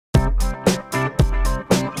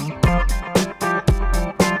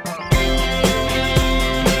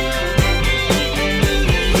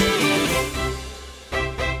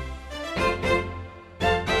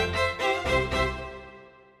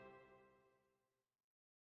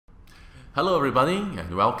Hello everybody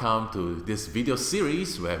and welcome to this video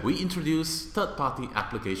series where we introduce third-party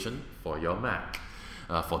application for your Mac.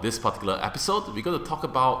 For this particular episode, we're going to talk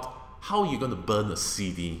about how you're going to burn a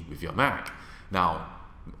CD with your Mac. Now,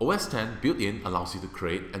 OS X built-in allows you to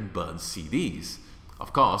create and burn CDs.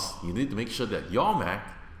 Of course, you need to make sure that your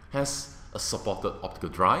Mac has a supported optical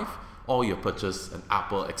drive, or you purchase an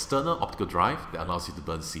Apple external optical drive that allows you to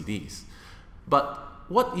burn CDs. But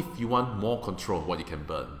what if you want more control of what you can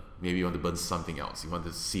burn? Maybe you want to burn something else. You want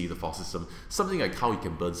to see the file system, something like how you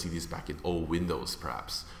can burn CDs back in old Windows,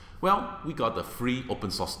 perhaps. Well, we got a free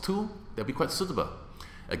open source tool that'll be quite suitable.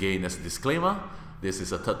 Again, as a disclaimer, this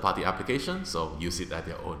is a third-party application, so use it at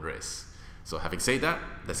your own risk. So having said that,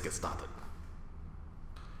 let's get started.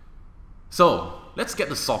 So let's get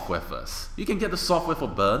the software first. You can get the software for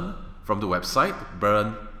Burn from the website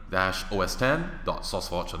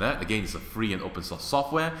burn-os10.sourceforge.net. Again, it's a free and open source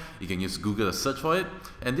software. You can use Google to search for it,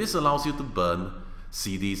 and this allows you to burn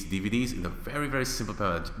CDs, DVDs in a very simple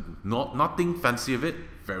manner. Nothing fancy of it,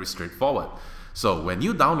 very straightforward. So when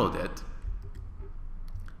you download it,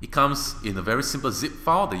 it comes in a very simple zip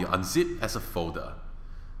file that you unzip as a folder.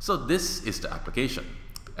 So this is the application.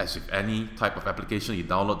 As with any type of application you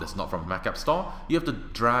download that's not from Mac App Store, you have to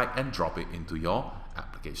drag and drop it into your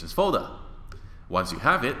applications folder. Once you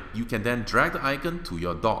have it, you can then drag the icon to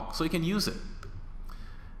your dock so you can use it.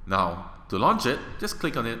 Now, to launch it, just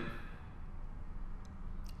click on it.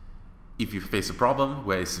 If you face a problem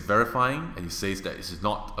where it's verifying and it says that this is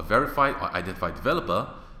not a verified or identified developer,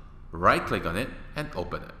 right-click on it and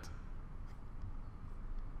open it.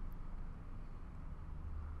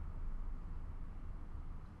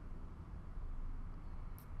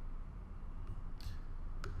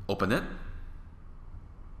 Open it.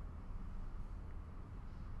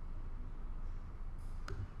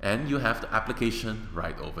 And you have the application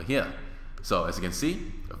right over here. So as you can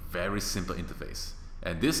see, a very simple interface.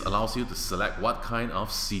 And this allows you to select what kind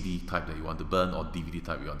of CD type that you want to burn or DVD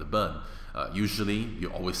type you want to burn. Usually, you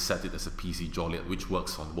always set it as a PC Joliet, which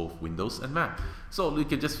works on both Windows and Mac. So you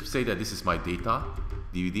can just say that this is my data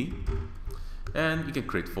DVD. And you can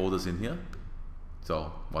create folders in here.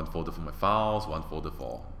 So one folder for my files, one folder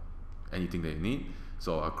for anything that you need.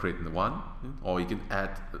 So I'll create the one, or you can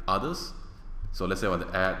add others. So let's say I want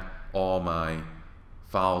to add all my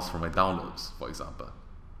files from my downloads, for example.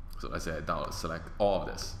 So let's say I download, select all of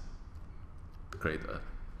this, create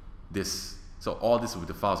this. So all this with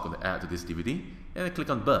the files going to add to this DVD, and I click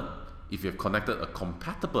on Burn. If you have connected a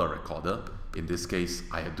compatible recorder, in this case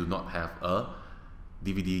I do not have a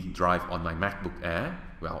DVD drive on my MacBook Air,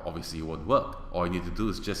 well obviously it won't work. All you need to do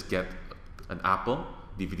is just get an Apple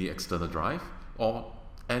DVD external drive or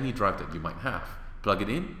any drive that you might have. Plug it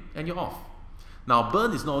in and you're off. Now,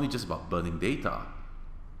 Burn is not only just about burning data.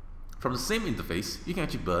 From the same interface, you can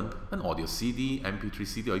actually burn an audio CD, MP3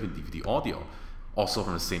 CD, or even DVD audio. Also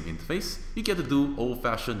from the same interface, you get to do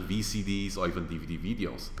old-fashioned VCDs or even DVD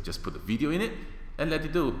videos. Just put the video in it and let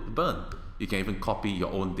it do the burn. You can even copy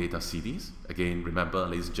your own data CDs. Again, remember,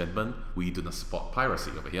 ladies and gentlemen, we do not support piracy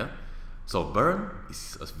over here. So Burn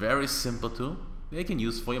is a very simple tool that you can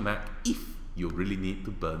use for your Mac if you really need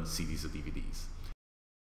to burn CDs or DVDs.